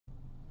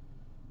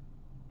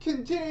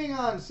Continuing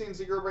on,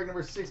 CNC Group break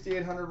number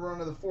 6800,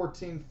 run of the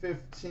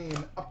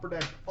 14-15 Upper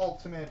Deck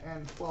Ultimate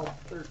and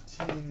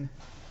 12-13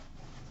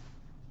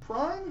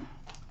 Prime.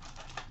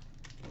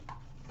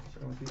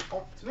 Starting with the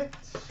Ultimate.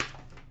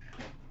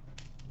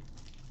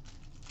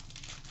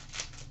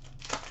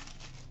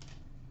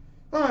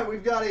 Alright,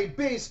 we've got a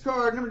base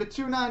card, number to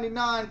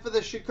 299 for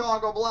the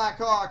Chicago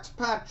Blackhawks,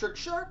 Patrick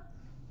Sharp.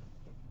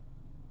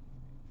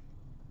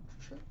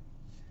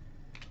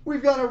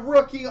 We've got a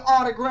rookie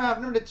autograph,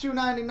 number to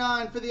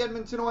 299 for the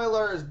Edmonton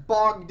Oilers,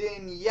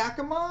 Bogdan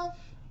Yakimov.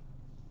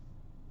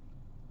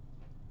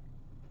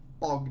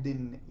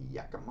 Bogdan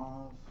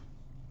Yakimov.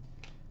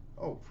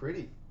 Oh,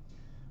 pretty.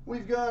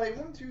 We've got a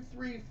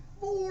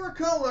 4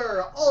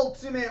 color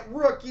Ultimate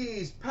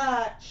Rookies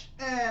patch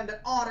and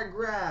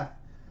autograph,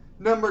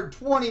 number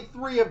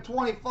 23 of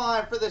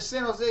 25 for the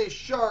San Jose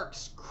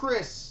Sharks,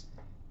 Chris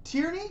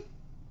Tierney.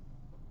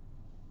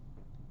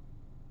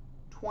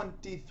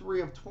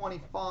 23 of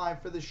 25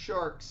 for the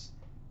Sharks,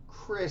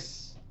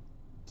 Chris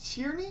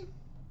Tierney.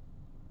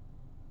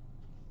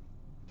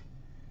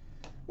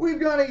 We've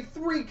got a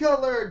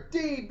 3-color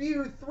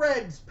debut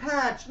threads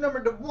patch,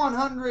 numbered to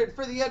 100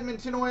 for the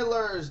Edmonton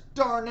Oilers,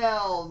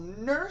 Darnell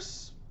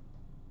Nurse.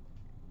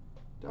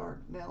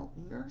 Darnell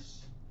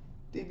Nurse.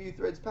 Debut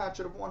threads patch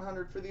out of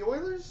 100 for the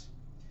Oilers.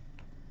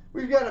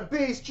 We've got a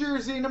base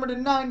jersey, numbered to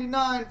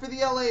 99 for the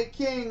LA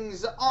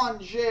Kings,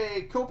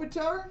 Anze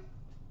Kopitar.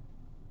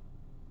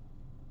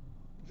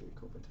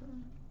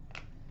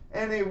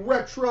 And a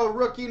retro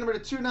rookie, number to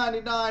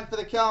 299 for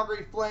the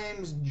Calgary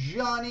Flames,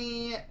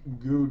 Johnny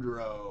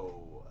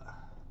Gaudreau.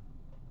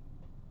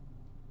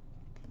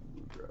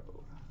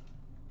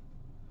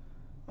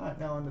 All right,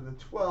 now into the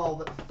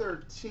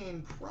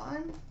 12-13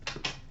 Prime.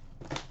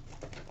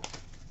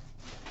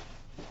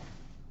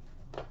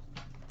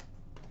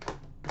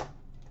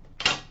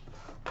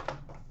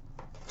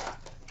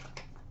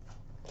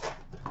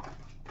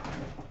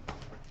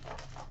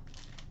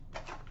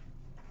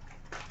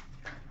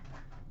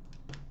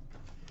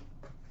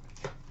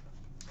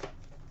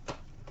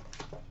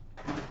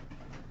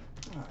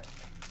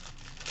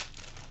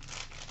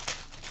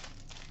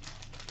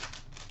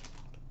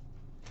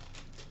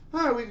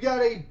 Alright, we've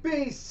got a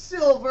base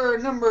silver,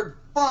 numbered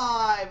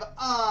 5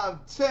 of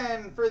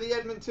 10 for the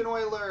Edmonton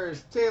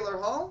Oilers, Taylor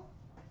Hall.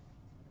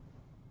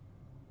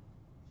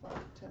 5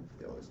 of 10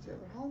 for the Oilers,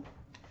 Taylor Hall.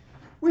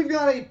 We've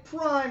got a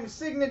prime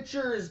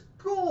signatures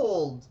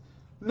gold,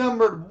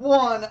 numbered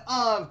 1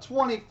 of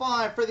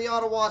 25 for the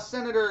Ottawa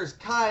Senators,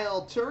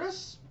 Kyle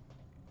Turris.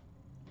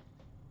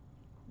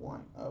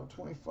 1 of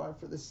 25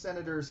 for the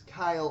Senators,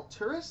 Kyle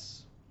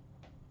Turris.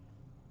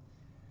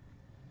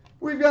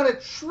 We've got a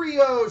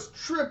Trios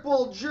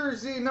triple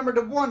jersey, numbered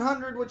to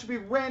 100, which will be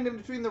random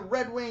between the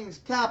Red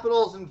Wings,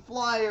 Capitals, and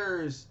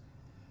Flyers.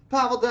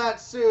 Pavel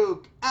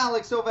Datsyuk,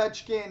 Alex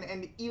Ovechkin,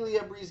 and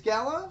Ilya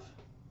Bryzgalov.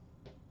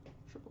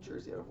 Triple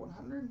jersey out of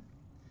 100.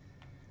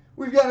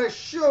 We've got a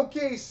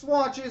showcase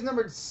swatches,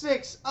 numbered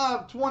 6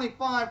 of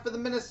 25 for the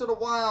Minnesota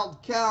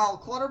Wild, Cal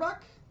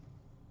Clutterbuck.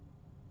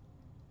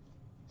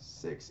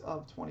 6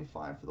 of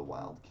 25 for the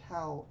Wild,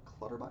 Cal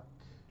Clutterbuck.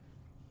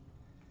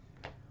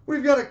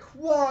 We've got a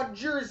quad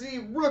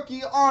jersey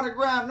rookie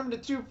autograph, number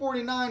to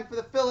 249 for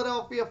the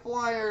Philadelphia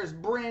Flyers,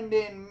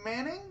 Brandon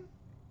Manning.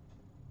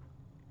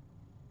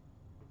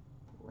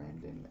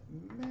 Brandon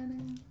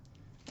Manning.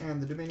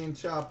 And the Dominion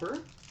Chopper,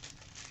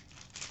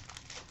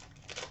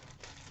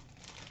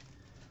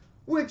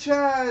 which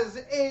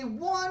has a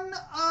 1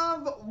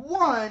 of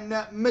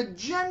 1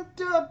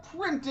 magenta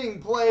printing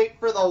plate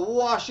for the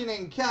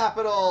Washington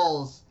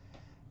Capitals,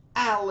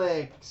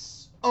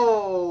 Alex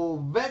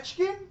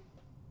Ovechkin.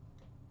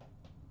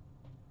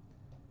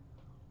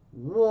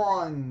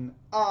 1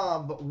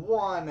 of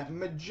 1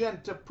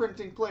 magenta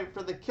printing plate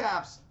for the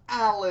Caps,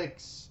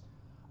 Alex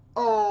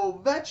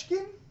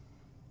Ovechkin.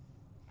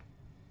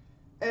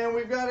 And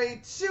we've got a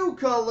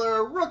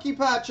 2-color rookie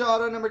patch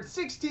auto, numbered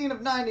 16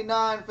 of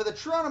 99 for the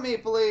Toronto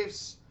Maple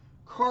Leafs,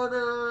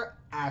 Carter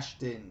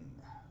Ashton.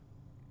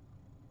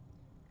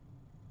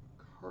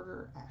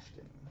 Carter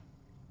Ashton.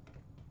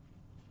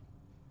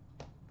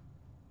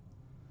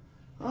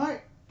 All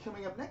right,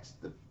 coming up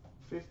next, the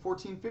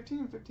 14-15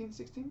 and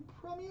 15-16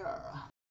 Premier.